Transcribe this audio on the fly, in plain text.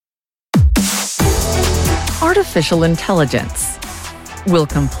Artificial intelligence will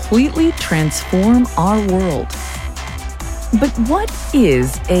completely transform our world. But what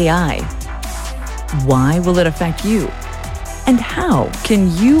is AI? Why will it affect you? And how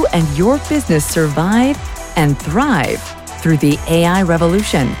can you and your business survive and thrive through the AI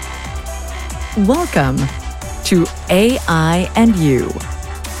revolution? Welcome to AI and You.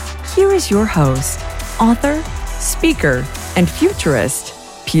 Here is your host, author, speaker, and futurist,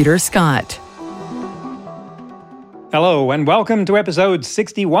 Peter Scott. Hello, and welcome to episode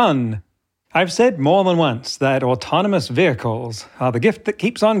 61. I've said more than once that autonomous vehicles are the gift that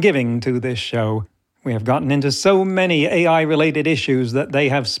keeps on giving to this show. We have gotten into so many AI-related issues that they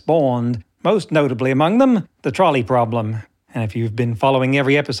have spawned, most notably among them, the trolley problem. And if you've been following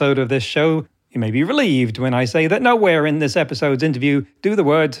every episode of this show, you may be relieved when I say that nowhere in this episode's interview do the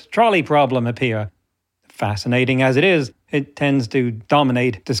words trolley problem appear. Fascinating as it is, it tends to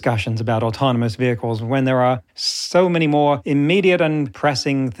dominate discussions about autonomous vehicles when there are so many more immediate and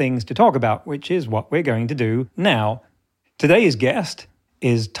pressing things to talk about, which is what we're going to do now. Today's guest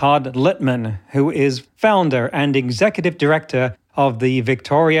is Todd Litman, who is founder and executive director of the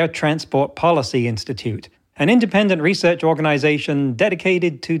Victoria Transport Policy Institute, an independent research organization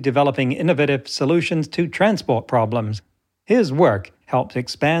dedicated to developing innovative solutions to transport problems. His work helps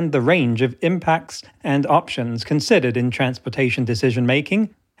expand the range of impacts and options considered in transportation decision-making,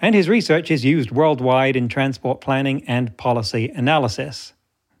 and his research is used worldwide in transport planning and policy analysis.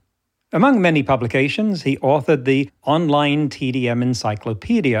 Among many publications, he authored the Online TDM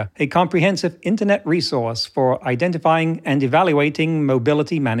Encyclopedia, a comprehensive internet resource for identifying and evaluating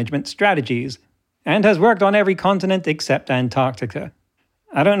mobility management strategies, and has worked on every continent except Antarctica.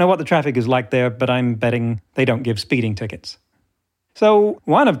 I don't know what the traffic is like there, but I'm betting they don't give speeding tickets. So,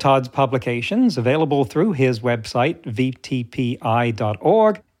 one of Todd's publications, available through his website,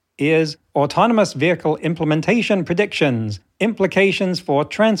 vtpi.org, is Autonomous Vehicle Implementation Predictions, Implications for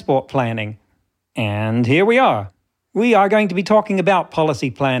Transport Planning. And here we are. We are going to be talking about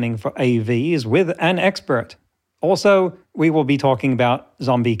policy planning for AVs with an expert. Also, we will be talking about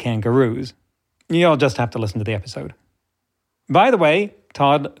zombie kangaroos. You'll just have to listen to the episode. By the way,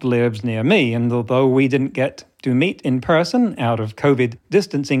 Todd lives near me, and although we didn't get to meet in person out of COVID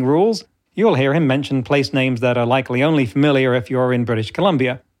distancing rules, you'll hear him mention place names that are likely only familiar if you're in British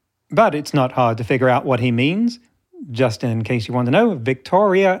Columbia. But it's not hard to figure out what he means. Just in case you want to know,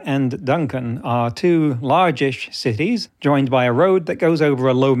 Victoria and Duncan are two large-ish cities joined by a road that goes over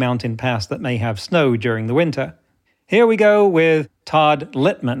a low mountain pass that may have snow during the winter. Here we go with Todd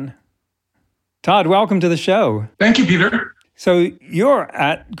Litman. Todd, welcome to the show. Thank you, Peter. So you're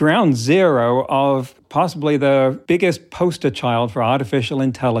at ground zero of possibly the biggest poster child for artificial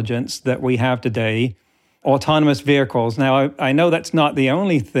intelligence that we have today, autonomous vehicles. Now, I know that's not the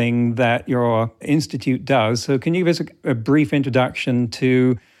only thing that your institute does, so can you give us a brief introduction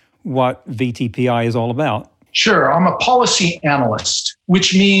to what VTPI is all about? Sure. I'm a policy analyst,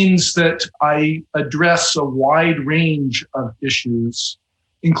 which means that I address a wide range of issues,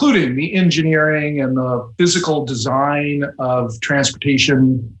 including the engineering and the physical design of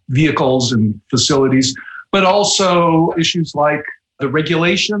transportation vehicles and facilities, but also issues like the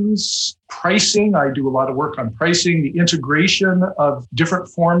regulations, pricing. I do a lot of work on pricing, the integration of different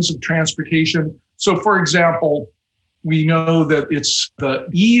forms of transportation. So, for example, we know that it's the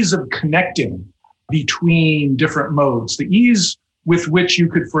ease of connecting between different modes, the ease with which you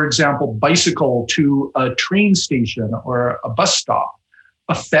could, for example, bicycle to a train station or a bus stop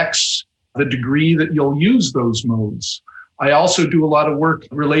affects the degree that you'll use those modes. I also do a lot of work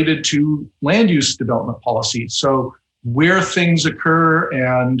related to land use development policy. So where things occur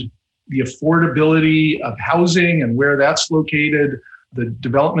and the affordability of housing and where that's located, the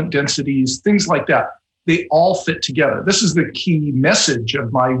development densities, things like that, they all fit together. This is the key message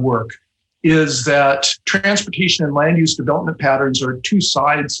of my work, is that transportation and land use development patterns are two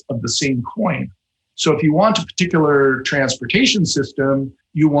sides of the same coin. So if you want a particular transportation system,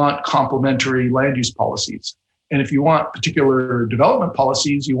 you want complementary land use policies. And if you want particular development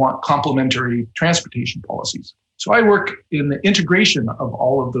policies, you want complementary transportation policies. So I work in the integration of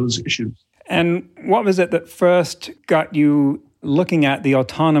all of those issues. And what was it that first got you looking at the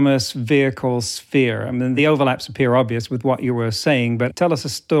autonomous vehicle sphere? I mean, the overlaps appear obvious with what you were saying, but tell us a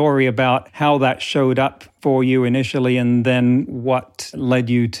story about how that showed up for you initially and then what led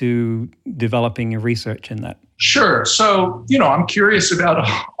you to developing your research in that. Sure. So, I'm curious about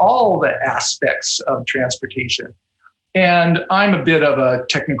all the aspects of transportation. And I'm a bit of a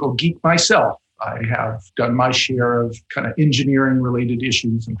technical geek myself. I have done my share of kind of engineering related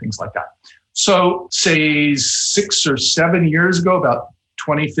issues and things like that. So say 6 or 7 years ago, about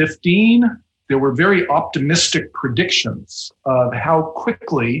 2015, there were very optimistic predictions of how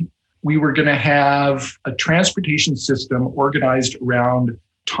quickly we were going to have a transportation system organized around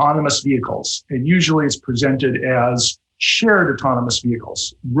autonomous vehicles. And usually it's presented as shared autonomous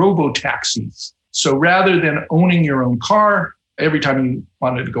vehicles, robo-taxis. So rather than owning your own car, every time you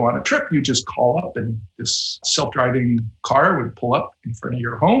wanted to go on a trip, you just call up and this self-driving car would pull up in front of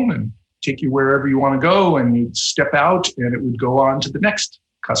your home and take you wherever you want to go, and you'd step out and it would go on to the next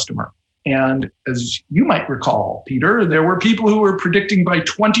customer. And as you might recall, Peter, there were people who were predicting by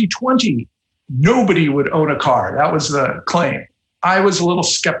 2020, nobody would own a car. That was the claim. I was a little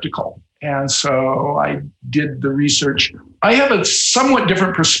skeptical. And so I did the research. I have a somewhat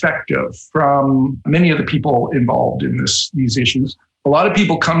different perspective from many of the people involved in these issues. A lot of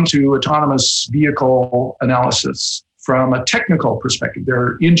people come to autonomous vehicle analysis from a technical perspective.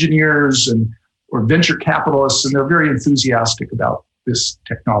 They're engineers or venture capitalists, and they're very enthusiastic about this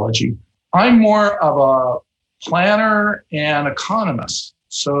technology. I'm more of a planner and economist.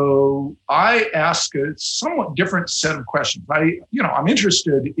 So I ask a somewhat different set of questions. I'm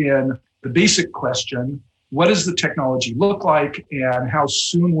interested in the basic question, what does the technology look like and how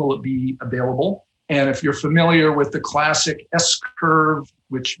soon will it be available? And if you're familiar with the classic S-curve,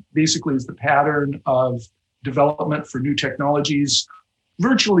 which basically is the pattern of development for new technologies,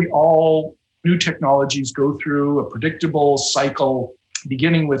 virtually all new technologies go through a predictable cycle,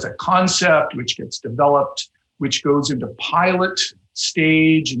 beginning with a concept which gets developed, which goes into pilot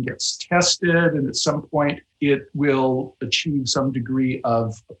stage and gets tested. And at some point, it will achieve some degree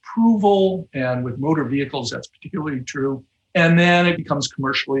of approval. And with motor vehicles, that's particularly true. And then it becomes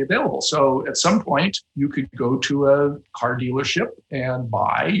commercially available. So at some point, you could go to a car dealership and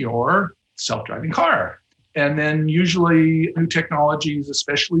buy your self-driving car. And then usually new technologies,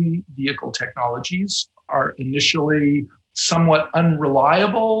 especially vehicle technologies, are initially somewhat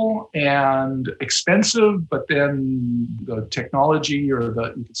unreliable and expensive, but then the technology or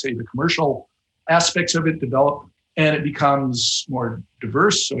you could say the commercial aspects of it develop and it becomes more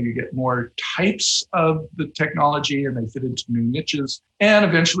diverse. So you get more types of the technology and they fit into new niches. And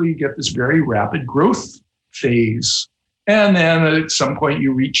eventually you get this very rapid growth phase. And then at some point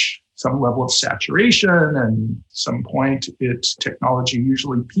you reach some level of saturation, and at some point its technology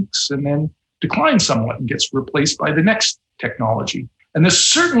usually peaks and then declines somewhat and gets replaced by the next technology. And this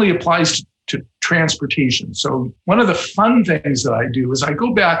certainly applies to transportation. So one of the fun things that I do is I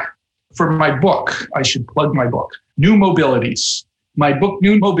go back for my book. I should plug my book, New Mobilities. My book,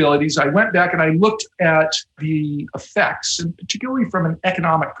 New Mobilities, I went back and I looked at the effects, and particularly from an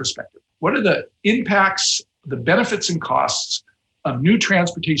economic perspective. What are the impacts, the benefits and costs of new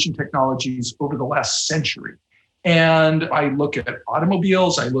transportation technologies over the last century? And I look at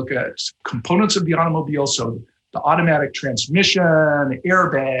automobiles, I look at components of the automobile, so the automatic transmission,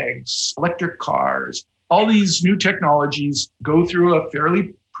 airbags, electric cars, all these new technologies go through a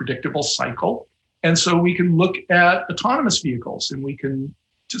fairly predictable cycle. And so we can look at autonomous vehicles and we can,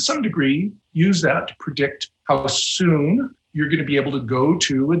 to some degree, use that to predict how soon you're going to be able to go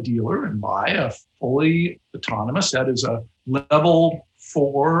to a dealer and buy a fully autonomous, that is a level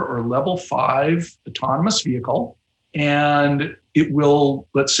 4 or level 5 autonomous vehicle. And it will,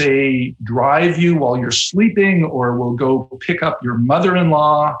 let's say, drive you while you're sleeping, or will go pick up your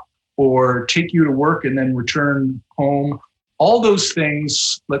mother-in-law or take you to work and then return home. All those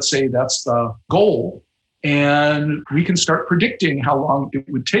things, let's say that's the goal. And we can start predicting how long it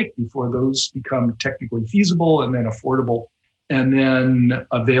would take before those become technically feasible and then affordable and then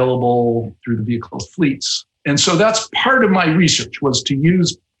available through the vehicle's fleets. And so that's part of my research, was to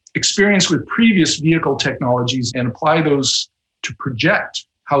use experience with previous vehicle technologies and apply those to project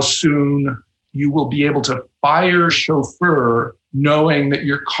how soon you will be able to fire chauffeur knowing that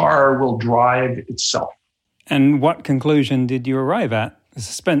your car will drive itself. And what conclusion did you arrive at? The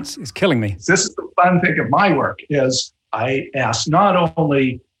suspense is killing me. This is the fun thing of my work, is I ask not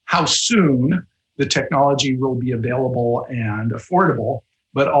only how soon the technology will be available and affordable,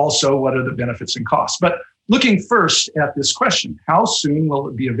 but also what are the benefits and costs. But looking first at this question, how soon will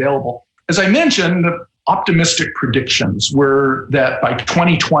it be available? As I mentioned, the optimistic predictions were that by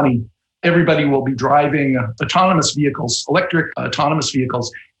 2020, everybody will be driving autonomous vehicles, electric autonomous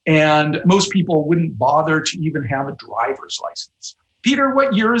vehicles, and most people wouldn't bother to even have a driver's license. Peter,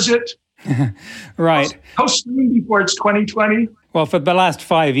 what year is it? Right. How soon before it's 2020? Well, for the last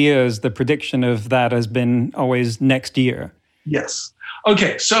 5 years, the prediction of that has been always next year. Yes.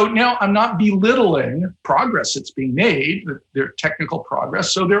 Okay, so now I'm not belittling progress that's being made, their technical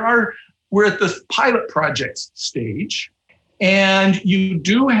progress. So we're at the pilot project stage, and you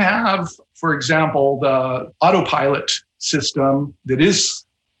do have, for example, the autopilot system that is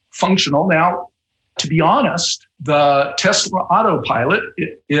functional. Now, to be honest, the Tesla Autopilot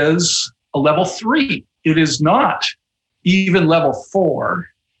is a level 3. It is not even level 4,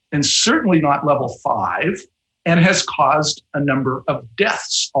 and certainly not level 5, and has caused a number of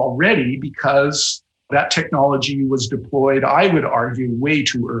deaths already because that technology was deployed, I would argue, way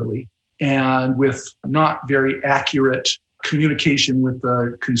too early and with not very accurate communication with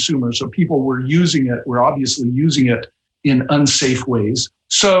the consumer. So people were obviously using it in unsafe ways.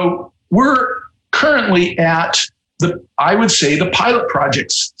 So we're currently at I would say the pilot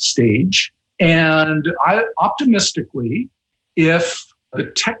project stage. And optimistically, if the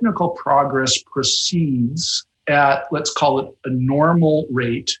technical progress proceeds at, let's call it a normal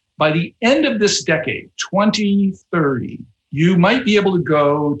rate, by the end of this decade, 2030, you might be able to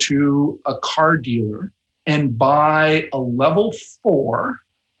go to a car dealer and buy a level 4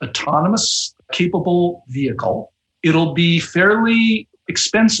 autonomous capable vehicle. It'll be fairly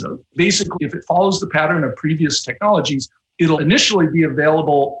expensive. Basically, if it follows the pattern of previous technologies, it'll initially be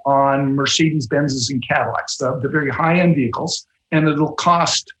available on Mercedes-Benzes and Cadillacs, the very high-end vehicles, and it'll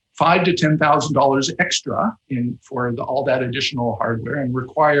cost $5,000 to $10,000 extra for all that additional hardware and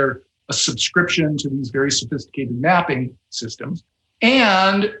require a subscription to these very sophisticated mapping systems.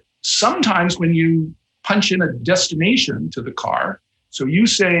 And sometimes when you punch in a destination to the car, so you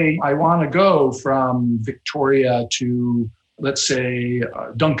say, I want to go from Victoria to, let's say,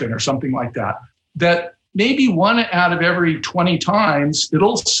 Duncan or something like that, that maybe 1 out of every 20 times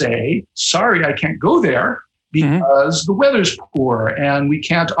it'll say, sorry, I can't go there because the weather's poor and we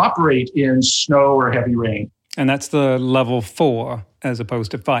can't operate in snow or heavy rain. And that's the level 4 as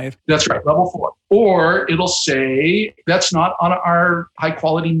opposed to 5. That's right, level 4. Or it'll say, that's not on our high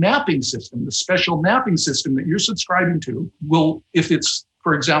quality mapping system. The special mapping system that you're subscribing to will, if it's,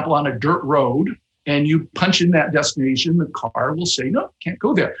 for example, on a dirt road, and you punch in that destination, the car will say, no, can't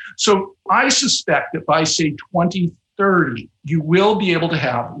go there. So I suspect that by, say, 2030, you will be able to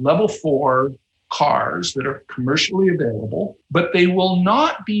have level 4 cars that are commercially available, but they will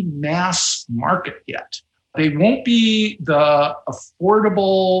not be mass market yet. They won't be the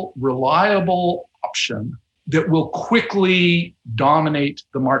affordable, reliable option that will quickly dominate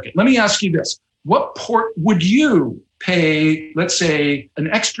the market. Let me ask you this. What port would you pay, let's say, an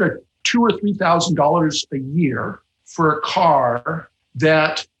extra $2,000 or $3,000 a year for a car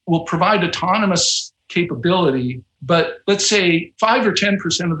that will provide autonomous capability, but let's say 5 or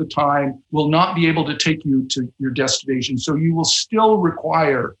 10% of the time will not be able to take you to your destination. So you will still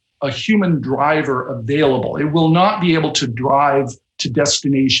require a human driver available. It will not be able to drive to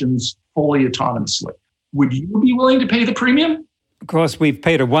destinations fully autonomously. Would you be willing to pay the premium? Of course, we've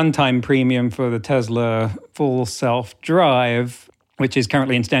paid a one-time premium for the Tesla full self-drive, which is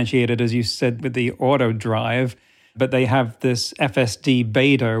currently instantiated, as you said, with the auto drive. But they have this FSD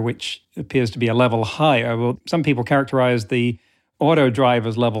beta, which appears to be a level higher. Well, some people characterize the auto drive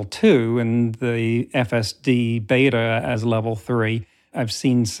as level 2 and the FSD beta as level 3. I've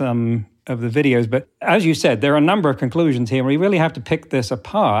seen some of the videos, but as you said, there are a number of conclusions here. We really have to pick this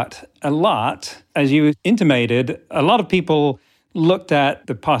apart a lot. As you intimated, a lot of people looked at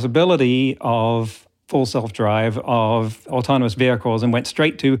the possibility of full self-drive, of autonomous vehicles, and went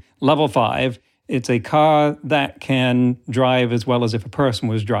straight to level 5. It's a car that can drive as well as if a person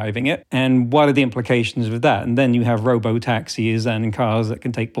was driving it. And what are the implications of that? And then you have robo-taxis and cars that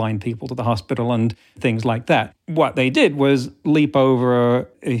can take blind people to the hospital and things like that. What they did was leap over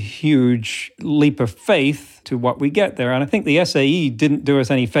a huge leap of faith to what we get there. And I think the SAE didn't do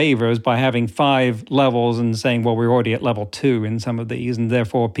us any favors by having 5 levels and saying, well, we're already at level 2 in some of these, and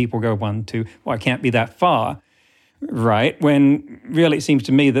therefore people go 1, 2. Well, I can't be that far. Right, when really it seems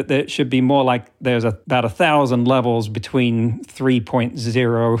to me that there should be more like there's about 1,000 levels between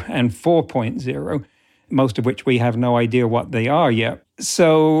 3.0 and 4.0, most of which we have no idea what they are yet.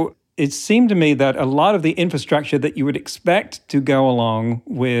 So it seemed to me that a lot of the infrastructure that you would expect to go along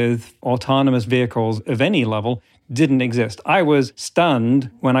with autonomous vehicles of any level didn't exist. I was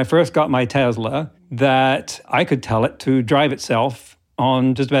stunned when I first got my Tesla that I could tell it to drive itself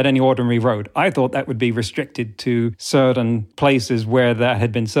on just about any ordinary road. I thought that would be restricted to certain places where that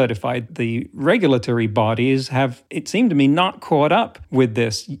had been certified. The regulatory bodies have, it seemed to me, not caught up with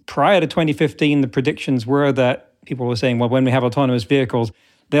this. Prior to 2015, the predictions were that people were saying, well, when we have autonomous vehicles,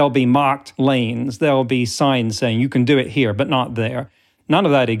 there'll be marked lanes, there'll be signs saying you can do it here, but not there. None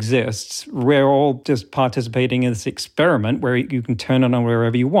of that exists. We're all just participating in this experiment where you can turn it on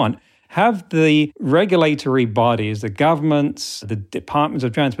wherever you want. Have the regulatory bodies, the governments, the departments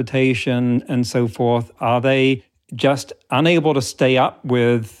of transportation, and so forth, are they just unable to stay up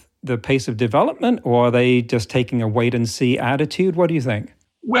with the pace of development, or are they just taking a wait-and-see attitude? What do you think?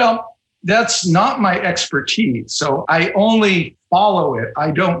 Well, that's not my expertise. So I only follow it.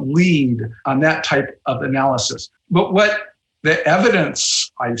 I don't lead on that type of analysis. But what the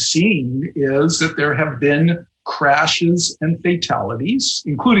evidence I've seen is that there have been crashes and fatalities,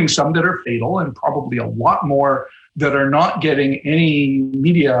 including some that are fatal and probably a lot more that are not getting any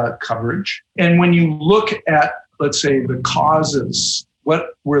media coverage. And when you look at, let's say, the causes,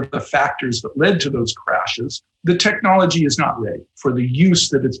 what were the factors that led to those crashes, the technology is not ready for the use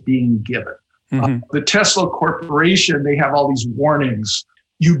that it's being given. Mm-hmm. The Tesla Corporation, they have all these warnings.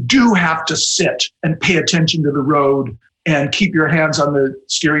 You do have to sit and pay attention to the road and keep your hands on the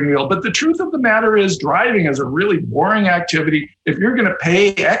steering wheel. But the truth of the matter is driving is a really boring activity. If you're going to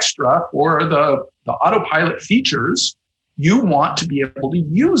pay extra for the autopilot features, you want to be able to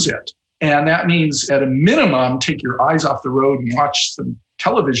use it. And that means at a minimum, take your eyes off the road and watch some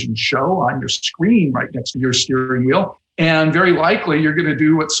television show on your screen right next to your steering wheel. And very likely you're going to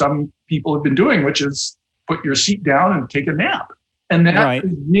do what some people have been doing, which is put your seat down and take a nap. And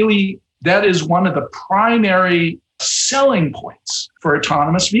that is one of the primary selling points for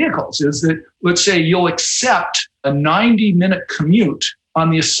autonomous vehicles is that, let's say you'll accept a 90-minute commute on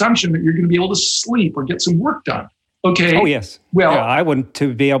the assumption that you're going to be able to sleep or get some work done. Okay. Oh, yes. Well, yeah, I want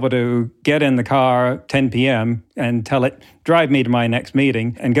to be able to get in the car at 10 p.m. and tell it, drive me to my next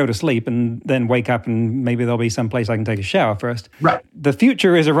meeting and go to sleep and then wake up and maybe there'll be some place I can take a shower first. Right. The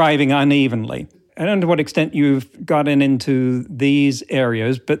future is arriving unevenly. I don't know to what extent you've gotten into these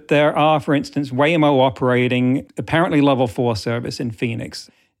areas, but there are, for instance, Waymo operating apparently level 4 service in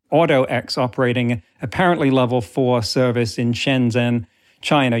Phoenix, AutoX operating apparently level 4 service in Shenzhen,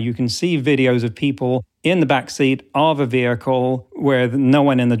 China. You can see videos of people in the back seat of a vehicle where no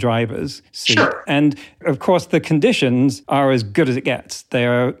one in the driver's seat. Sure. And of course, the conditions are as good as it gets.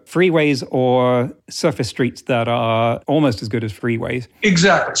 They're freeways or surface streets that are almost as good as freeways.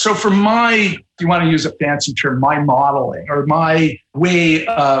 Exactly. So for if you want to use a fancy term, my modeling or my way,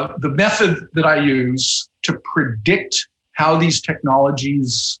 the method that I use to predict how these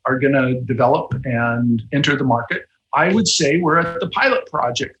technologies are going to develop and enter the market, I would say we're at the pilot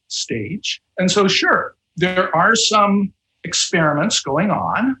project stage. And so, sure, there are some experiments going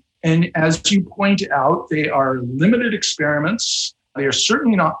on. And as you point out, they are limited experiments. They are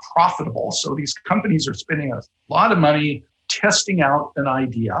certainly not profitable. So these companies are spending a lot of money testing out an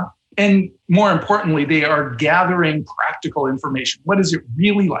idea. And more importantly, they are gathering practical information. What is it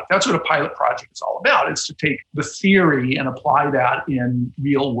really like? That's what a pilot project is all about. It's to take the theory and apply that in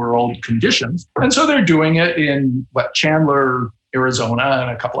real world conditions. And so they're doing it in Chandler, Arizona,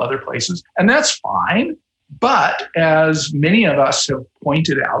 and a couple other places. And that's fine. But as many of us have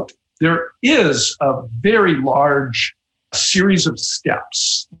pointed out, there is a very large series of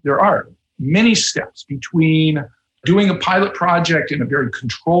steps. There are many steps between doing a pilot project in a very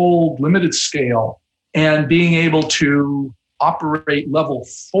controlled, limited scale, and being able to operate level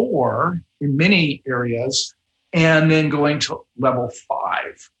 4 in many areas, and then going to level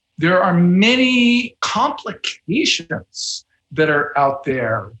 5. There are many complications that are out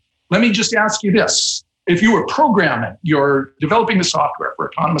there. Let me just ask you this. If you were programming, you're developing the software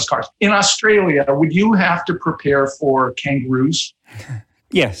for autonomous cars. In Australia, would you have to prepare for kangaroos?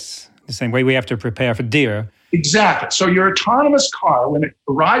 Yes, the same way we have to prepare for deer. Exactly. So your autonomous car, when it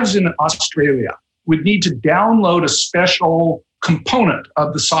arrives in Australia, would need to download a special component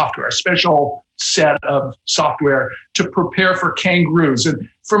of the software, a special set of software to prepare for kangaroos. And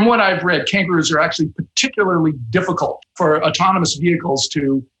from what I've read, kangaroos are actually particularly difficult for autonomous vehicles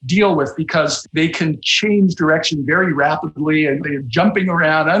to deal with because they can change direction very rapidly and they're jumping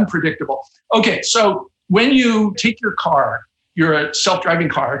around, unpredictable. Okay, so when you take your car, your self-driving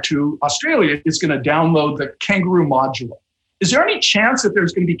car to Australia, it's going to download the kangaroo module. Is there any chance that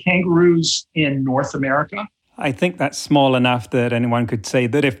there's going to be kangaroos in North America? I think that's small enough that anyone could say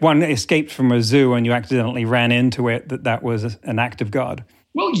that if one escaped from a zoo and you accidentally ran into it, that was an act of God.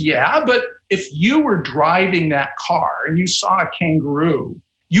 Well, yeah, but if you were driving that car and you saw a kangaroo,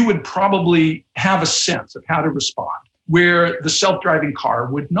 you would probably have a sense of how to respond, where the self-driving car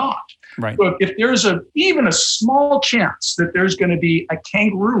would not. Right. So if there's even a small chance that there's going to be a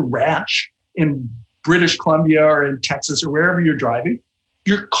kangaroo ranch in British Columbia or in Texas or wherever you're driving,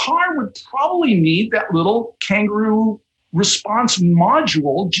 your car would probably need that little kangaroo response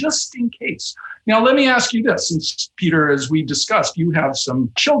module just in case. Now, let me ask you this, since Peter, as we discussed, you have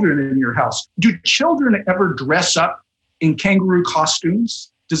some children in your house. Do children ever dress up in kangaroo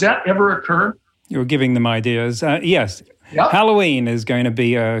costumes? Does that ever occur? You're giving them ideas. Yes. Yep. Halloween is going to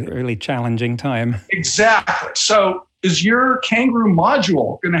be a really challenging time. Exactly. So is your Kangaroo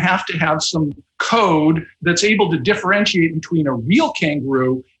module going to have some code that's able to differentiate between a real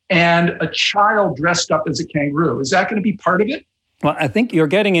kangaroo and a child dressed up as a kangaroo? Is that going to be part of it? Well, I think you're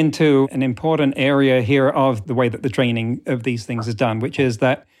getting into an important area here of the way that the training of these things is done, which is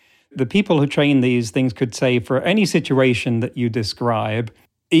that the people who train these things could say for any situation that you describe,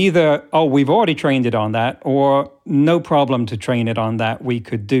 either, oh, we've already trained it on that, or no problem to train it on that, we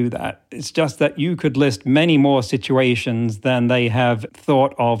could do that. It's just that you could list many more situations than they have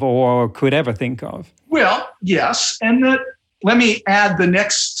thought of or could ever think of. Well, yes. And let me add the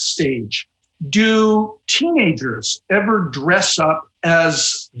next stage. Do teenagers ever dress up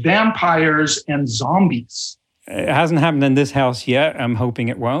as vampires and zombies? It hasn't happened in this house yet. I'm hoping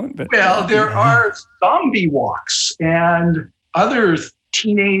it won't. But well, there are zombie walks and other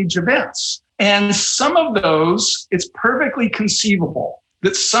teenage events. And some of those, it's perfectly conceivable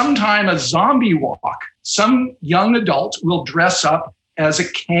that sometime a zombie walk, some young adult will dress up as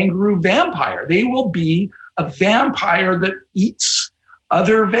a kangaroo vampire. They will be a vampire that eats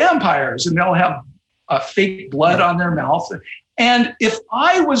other vampires, and they'll have fake blood on their mouth. And if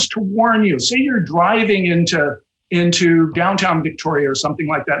I was to warn you, say you're driving into downtown Victoria or something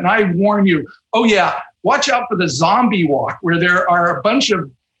like that, and I warn you, oh yeah, watch out for the zombie walk, where there are a bunch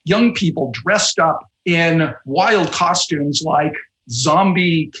of young people dressed up in wild costumes like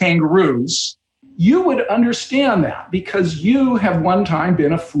zombie kangaroos, you would understand that because you have one time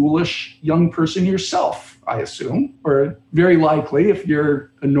been a foolish young person yourself, I assume, or very likely if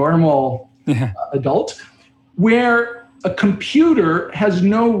you're a normal adult, where a computer has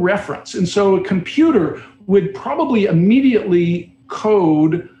no reference. And so a computer would probably immediately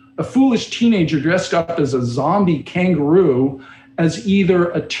code a foolish teenager dressed up as a zombie kangaroo as either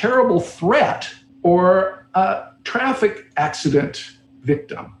a terrible threat or a traffic accident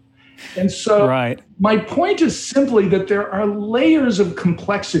victim. And so my point is simply that there are layers of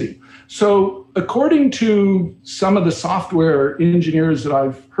complexity. So according to some of the software engineers that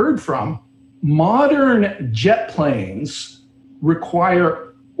I've heard from, modern jet planes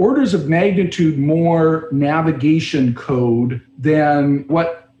require orders of magnitude more navigation code than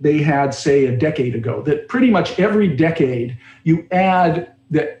what they had, say, a decade ago. That pretty much every decade you add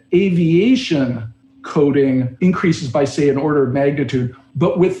the aviation coding increases by, say, an order of magnitude.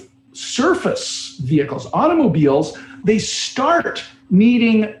 But with surface vehicles, automobiles, they start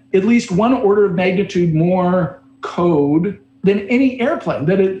needing at least one order of magnitude more code than any airplane.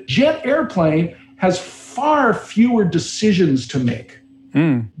 That a jet airplane has far fewer decisions to make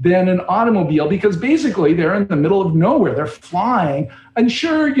than an automobile, because basically they're in the middle of nowhere. They're flying. And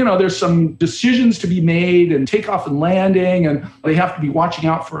sure, there's some decisions to be made and takeoff and landing, and they have to be watching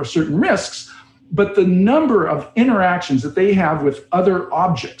out for certain risks. But the number of interactions that they have with other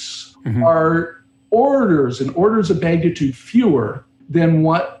objects are orders and orders of magnitude fewer than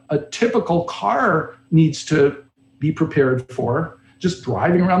what a typical car needs to be prepared for just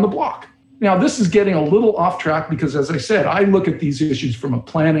driving around the block. Now, this is getting a little off track because, as I said, I look at these issues from a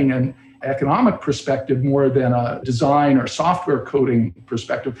planning and economic perspective more than a design or software coding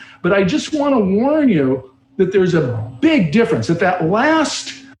perspective. But I just want to warn you that there's a big difference. That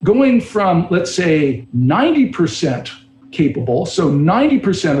last, going from, let's say, 90% capable, so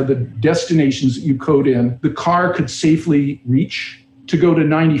 90% of the destinations that you code in, the car could safely reach, to go to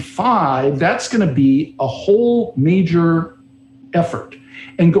 95, that's going to be a whole major effort.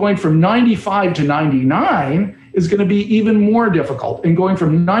 And going from 95 to 99 is going to be even more difficult. And going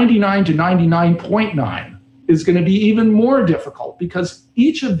from 99 to 99.9 is going to be even more difficult, because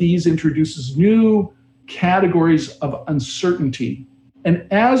each of these introduces new categories of uncertainty. And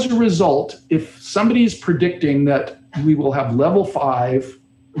as a result, if somebody is predicting that we will have level 5,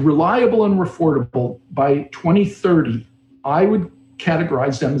 reliable and affordable by 2030, I would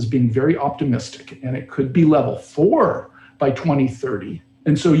categorize them as being very optimistic. And it could be level 4 by 2030.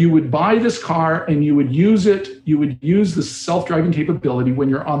 And so you would buy this car and you would use it. You would use the self-driving capability when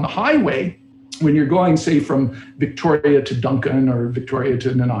you're on the highway, when you're going, say, from Victoria to Duncan or Victoria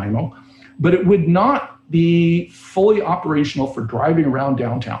to Nanaimo, but it would not be fully operational for driving around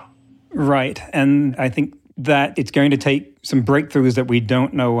downtown. Right. And I think that it's going to take some breakthroughs that we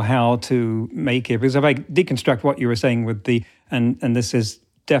don't know how to make it. Because if I deconstruct what you were saying with and this is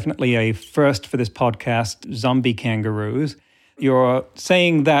definitely a first for this podcast, zombie kangaroos, you're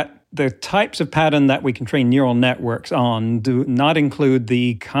saying that the types of pattern that we can train neural networks on do not include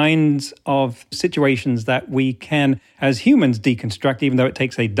the kinds of situations that we can, as humans, deconstruct, even though it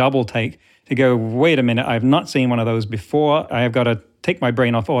takes a double take to go, wait a minute, I've not seen one of those before. I have got to take my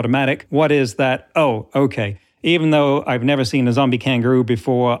brain off automatic. What is that? Oh, okay. even though I've never seen a zombie kangaroo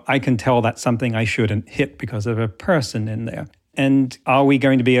before, I can tell that's something I shouldn't hit because of a person in there. And are we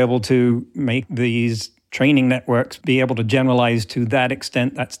going to be able to make these training networks be able to generalize to that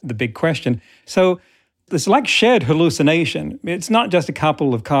extent? That's the big question. So it's like shared hallucination. It's not just a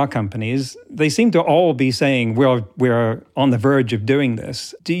couple of car companies. They seem to all be saying, we're on the verge of doing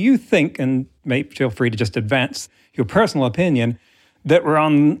this. Do you think, and feel free to just advance your personal opinion, that we're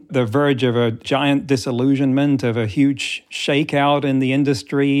on the verge of a giant disillusionment, of a huge shakeout in the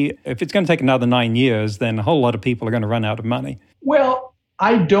industry? If it's going to take another 9 years, then a whole lot of people are going to run out of money. Well,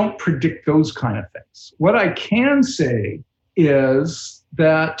 I don't predict those kind of things. What I can say is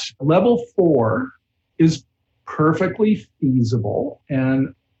that level 4 is perfectly feasible,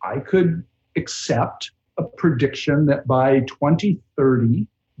 and I could accept a prediction that by 2030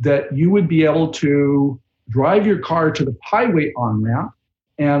 that you would be able to drive your car to the highway on-ramp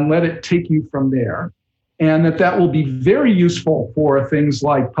and let it take you from there, and that will be very useful for things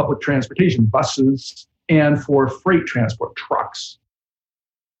like public transportation, buses, and for freight transport, trucks.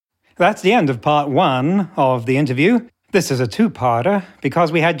 That's the end of part 1 of the interview. This is a two-parter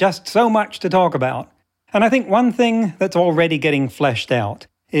because we had just so much to talk about. And I think one thing that's already getting fleshed out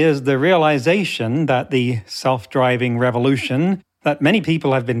is the realization that the self-driving revolution that many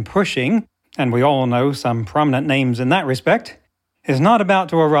people have been pushing, and we all know some prominent names in that respect, is not about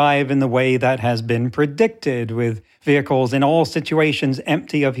to arrive in the way that has been predicted, with vehicles in all situations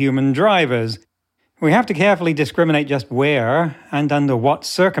empty of human drivers. We have to carefully discriminate just where and under what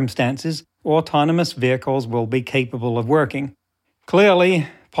circumstances autonomous vehicles will be capable of working. Clearly,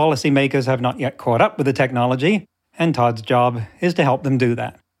 policymakers have not yet caught up with the technology, and Todd's job is to help them do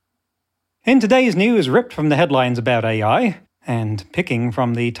that. In today's news ripped from the headlines about AI, and picking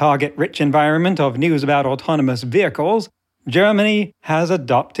from the target-rich environment of news about autonomous vehicles, Germany has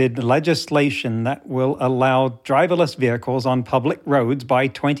adopted legislation that will allow driverless vehicles on public roads by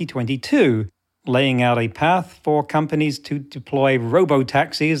 2022, laying out a path for companies to deploy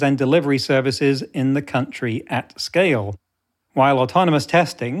robo-taxis and delivery services in the country at scale. While autonomous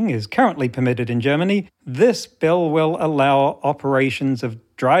testing is currently permitted in Germany, this bill will allow operations of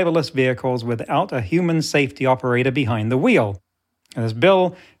driverless vehicles without a human safety operator behind the wheel. This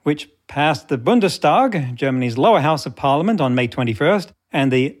bill, which passed the Bundestag, Germany's lower house of parliament, on May 21st,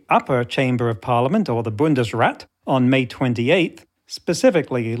 and the upper chamber of parliament, or the Bundesrat, on May 28th,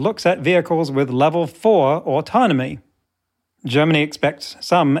 specifically looks at vehicles with level 4 autonomy. Germany expects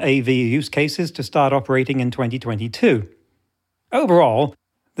some AV use cases to start operating in 2022. Overall,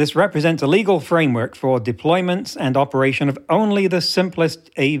 this represents a legal framework for deployments and operation of only the simplest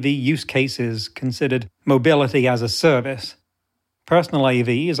AV use cases considered mobility as a service. Personal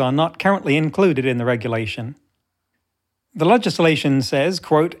AVs are not currently included in the regulation. The legislation says,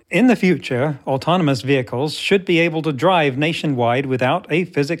 quote, "In the future, autonomous vehicles should be able to drive nationwide without a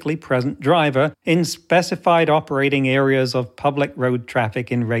physically present driver in specified operating areas of public road traffic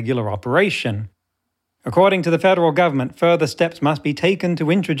in regular operation. According to the federal government, further steps must be taken to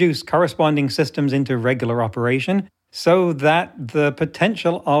introduce corresponding systems into regular operation so that the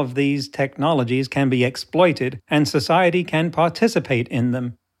potential of these technologies can be exploited and society can participate in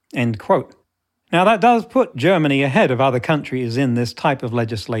them." End quote. Now, that does put Germany ahead of other countries in this type of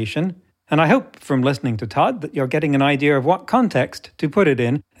legislation, and I hope from listening to Todd that you're getting an idea of what context to put it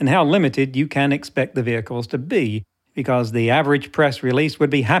in and how limited you can expect the vehicles to be, because the average press release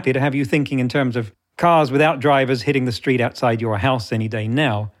would be happy to have you thinking in terms of cars without drivers hitting the street outside your house any day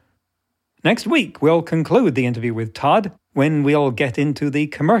now. Next week, we'll conclude the interview with Todd when we'll get into the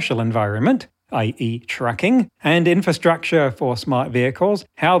commercial environment, i.e. trucking, and infrastructure for smart vehicles,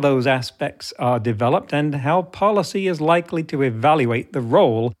 how those aspects are developed, and how policy is likely to evaluate the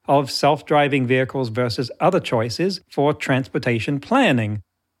role of self-driving vehicles versus other choices for transportation planning.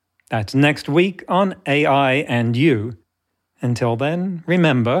 That's next week on AI and You. Until then,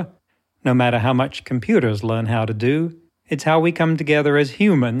 remember, no matter how much computers learn how to do, it's how we come together as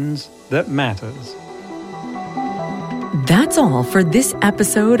humans that matters. That's all for this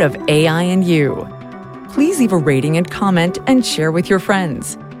episode of AI and You. Please leave a rating and comment and share with your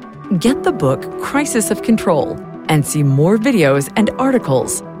friends. Get the book Crisis of Control and see more videos and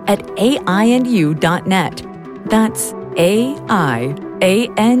articles at aiandyou.net. That's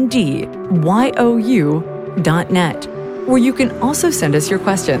aiandyou.net, where you can also send us your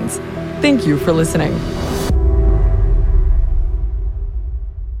questions. Thank you for listening.